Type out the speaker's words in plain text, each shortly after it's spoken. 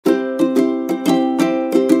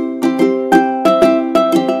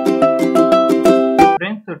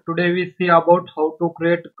Today we see about how to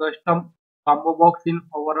create custom combo box in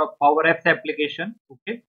our Power Apps application.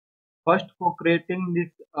 Okay. First, for creating this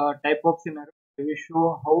type of scenario, we will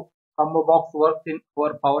show how combo box works in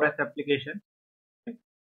our Power Apps application. Okay.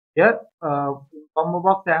 Here, in combo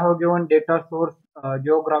box, I have given data source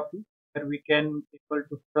geography where we can able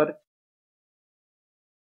to search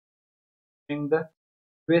in the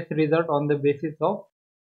base result on the basis of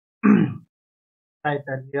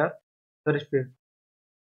title here search field.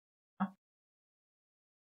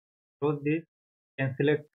 So this can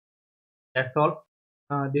select. That's all.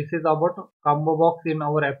 This is about combo box in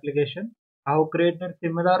our application. I have created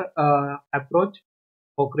similar approach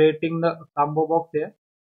for creating the combo box here.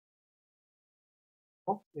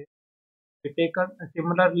 Okay. We take a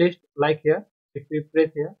similar list like here. If we press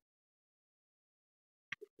here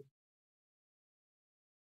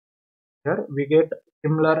we get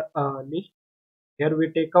similar list. Here we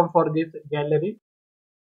take them for this gallery.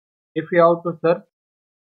 If you have to search,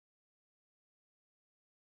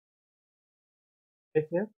 press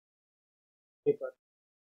here, take a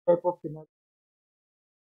type of scenario.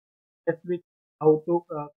 Let's we how to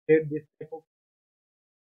create this type of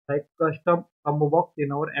like custom combo box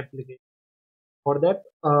in our application. For that,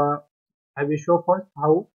 I will show first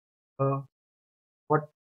how what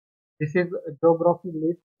this is a geography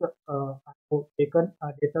list. I have taken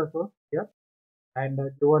a data source here and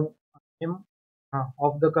given name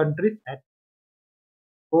of the countries at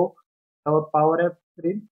go our Power App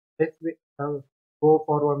screen. Let's go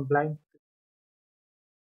for one blind.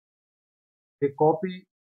 We copy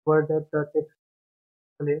word that text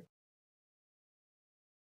place.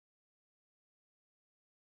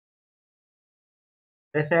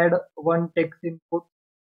 Let's add one text input,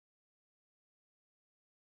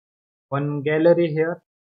 one gallery here.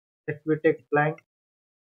 Let's we take blank.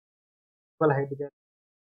 Well, hide gallery.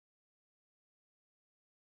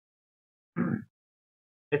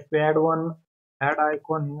 Let's we add one add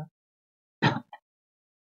icon here,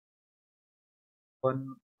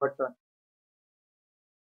 one button.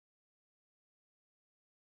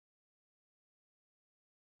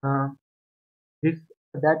 Uh, this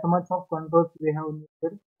that much of controls we have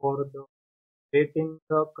needed for the creating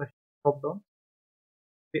the custom drop down.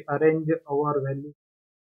 We arrange our values.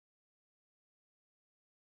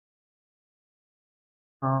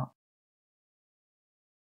 Uh,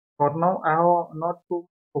 for now, I have not to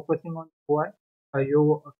focusing on UI.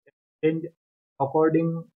 You can change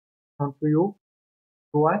according to you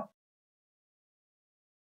UI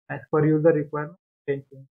as per user requirement. Can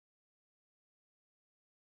change.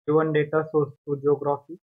 Given data source to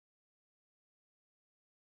geography,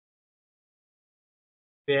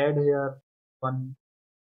 we add here one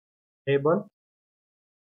table.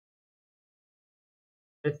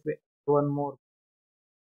 Let's add one more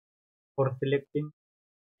for selecting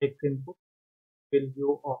text input. Will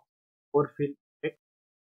view or fill text.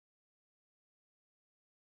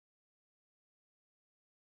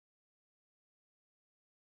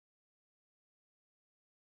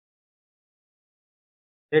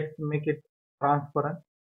 Let's make it transparent.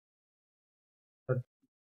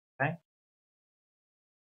 Right?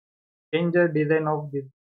 Change the design of this.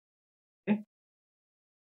 Okay?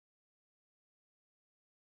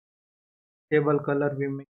 Table color we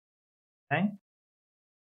make time.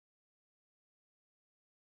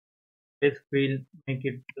 This will make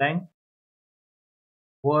it blank.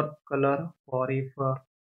 Or color or if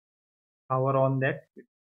hover on that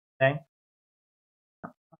blank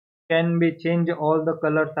can be change all the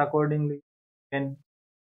colors accordingly. Can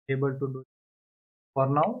able to do. For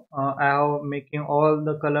now, I have making all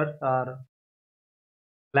the colors are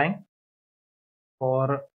blank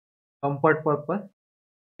for comfort purpose.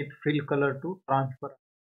 It fill color to transfer.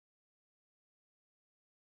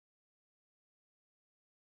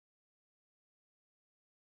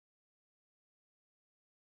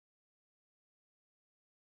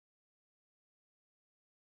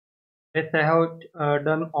 Yes, I have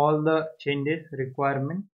done all the changes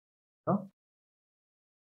requirement. So,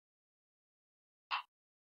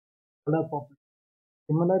 color pop.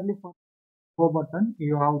 Similarly for go button,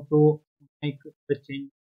 you have to make the change.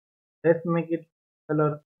 Let's make it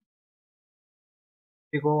color.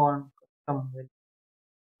 We go on custom.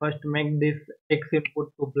 First, make this text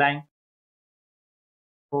input to blank.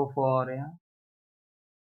 Go for yeah.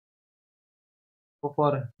 Go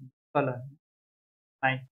for color.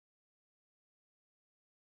 Fine.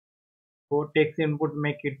 Go text input.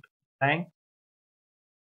 Make it blank.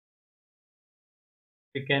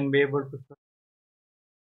 We can be able to search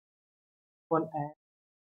one and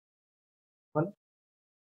one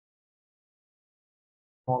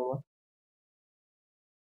small one.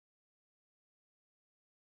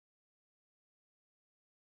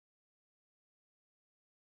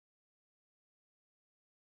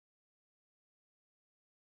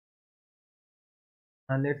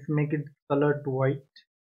 Let's make it color to white.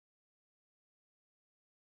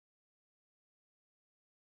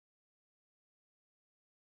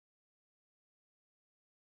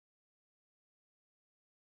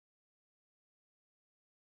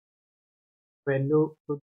 Value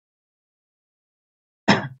to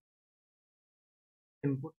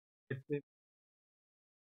input. Let's say,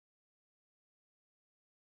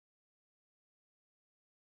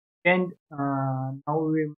 change. Now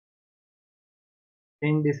we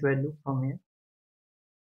change this value from here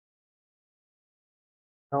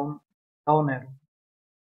down down arrow.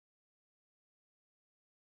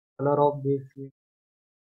 Color of this is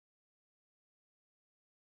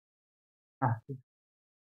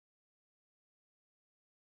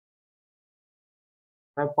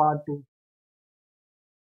by part two.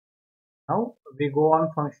 Now we go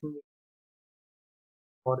on function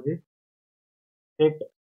for this. Take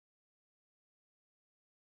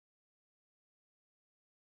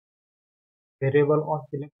variable or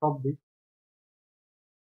select of this.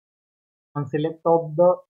 On select of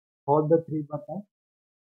the all the three buttons.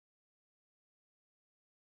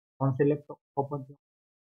 On select open the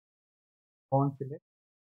on select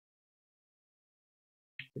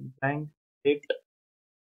blank state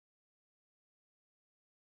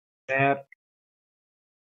where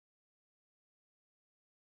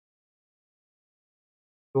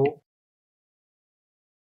show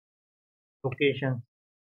locations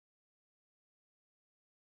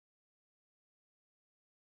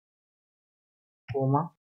comma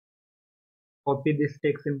copy this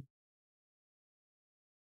text in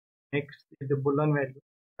next is the boolean value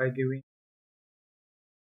by giving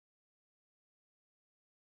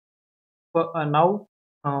now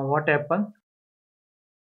what happens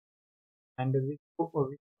and we go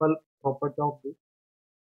visible property of this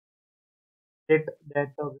set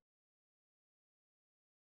that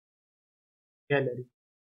gallery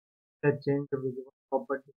the change the visible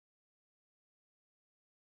property.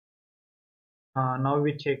 Now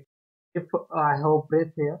we check if I have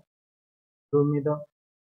pressed here show me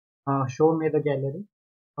the gallery.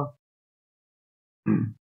 uh,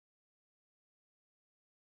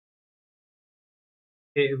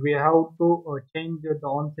 okay, we have to change the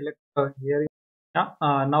on select here. Yeah,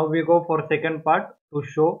 now we go for second part to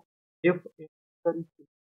show if user is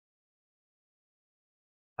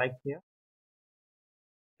like here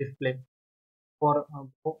display for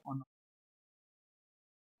go on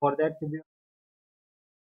for that we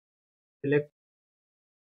select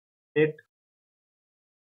set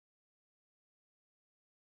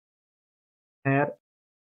here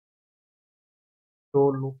show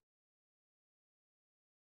look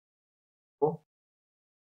so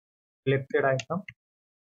selected item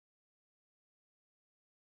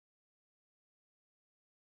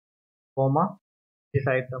comma this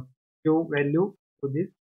item give value to this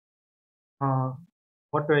uh,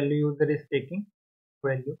 what value user is taking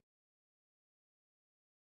value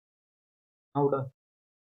now the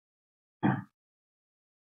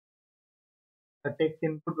text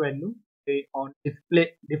input value on display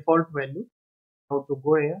default value how to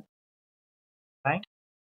go here blank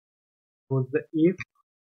goes the if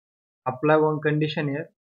apply one condition here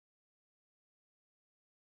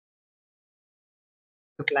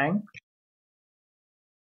the blank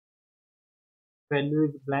value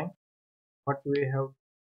is blank what we have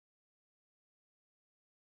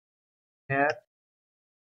here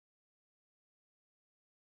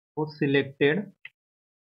was selected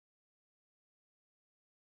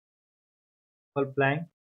for blank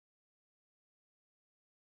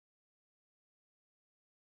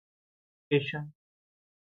location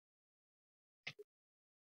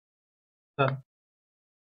done.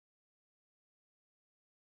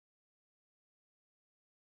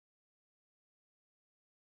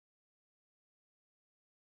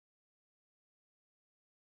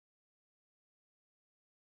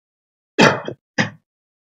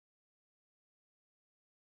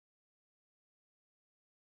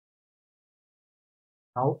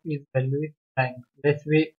 Now is value is blank. Let's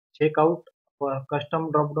we check out our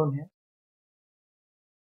custom drop down here.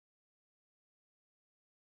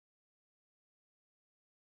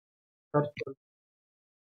 Search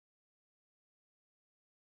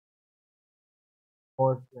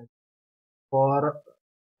for for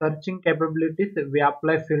searching capabilities. We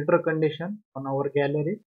apply filter condition on our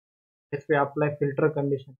gallery. Yes, we apply filter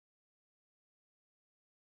condition.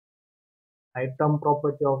 Item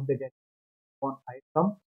property of the gallery on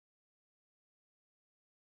item.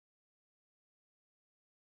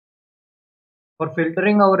 For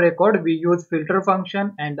filtering our record, we use filter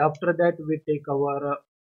function, and after that we take our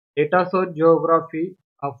data source geography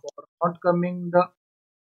for not coming the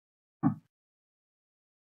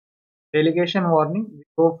Delegation warning. We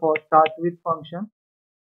go for start with function.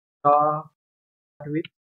 Start with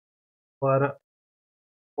for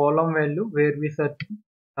column value where we search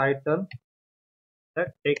title, the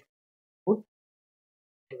text input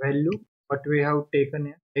value. But we have taken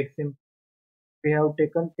a text input. We have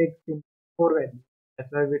taken text input for value.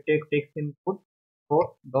 That's why we take text input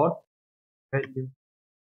for dot value.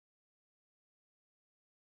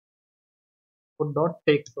 Put dot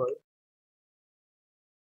text, sorry,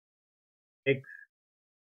 text.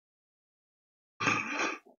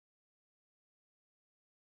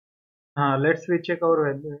 Let's we check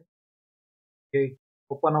our value. Okay,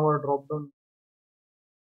 open our drop down.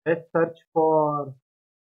 Let's search for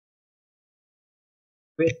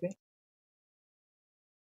basic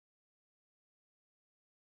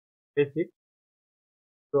basic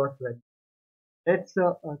dot value. Let's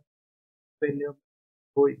value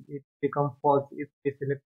so it become false if we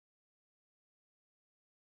select.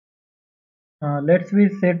 Let's we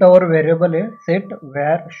set our variable a set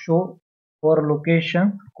where show for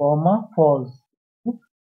location comma false.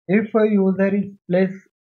 If a user is place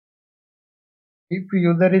if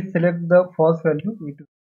user is select the false value, it will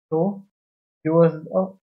show give us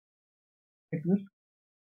it will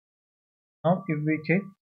now if we check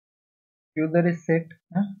user is set,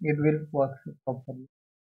 it will work properly.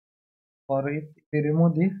 Or if we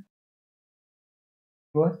remove this,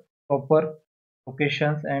 give us proper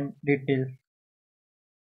locations and details.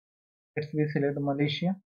 Let's we select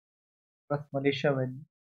Malaysia plus Malaysia value.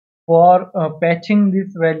 For patching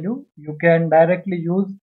this value, you can directly use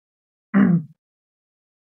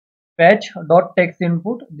patch.text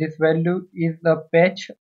input. This value is the patch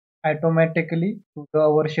automatically to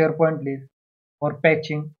our SharePoint list. For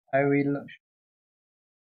patching, I will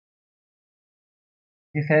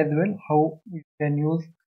this as well how we can use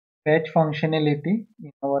patch functionality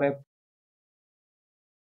in our app.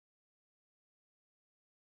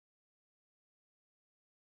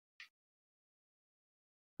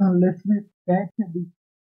 Let's me patch this.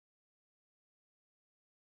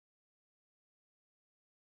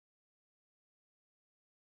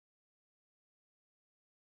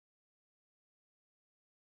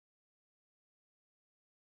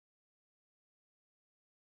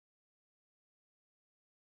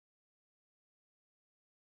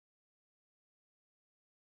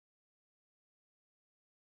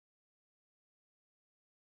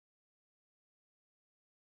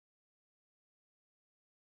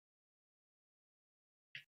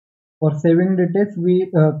 For saving details, we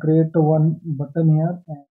create one button here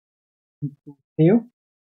and to save.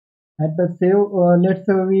 At the save, let's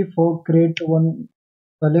say we for create one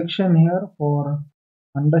collection here for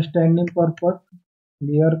understanding purpose.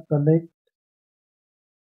 Clear collect,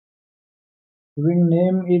 giving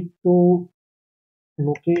name it to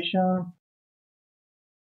location,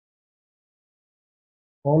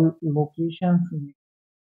 all locations,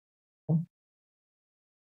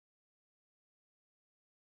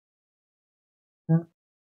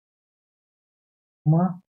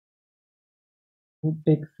 comma, who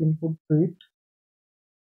takes input to it,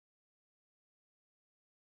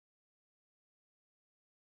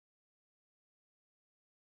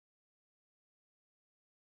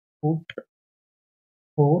 put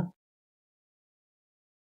for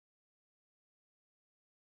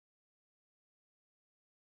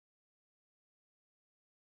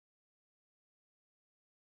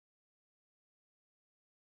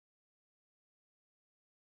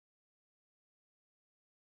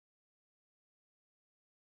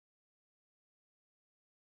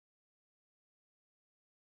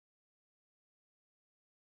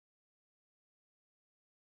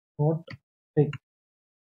what take.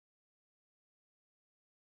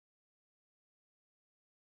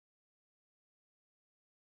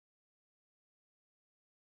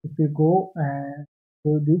 If we go and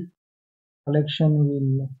save this collection,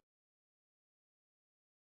 will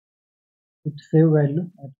it save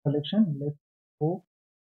value at collection. Let's go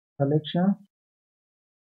collection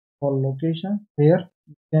for location. Here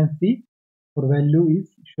you can see for value is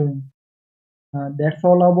showing. That's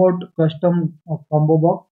all about custom combo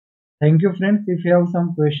box. Thank you, friends. If you have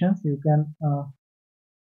some questions, you can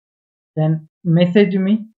message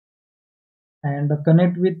me and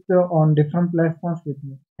connect with on different platforms with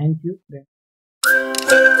me. Thank you, friends.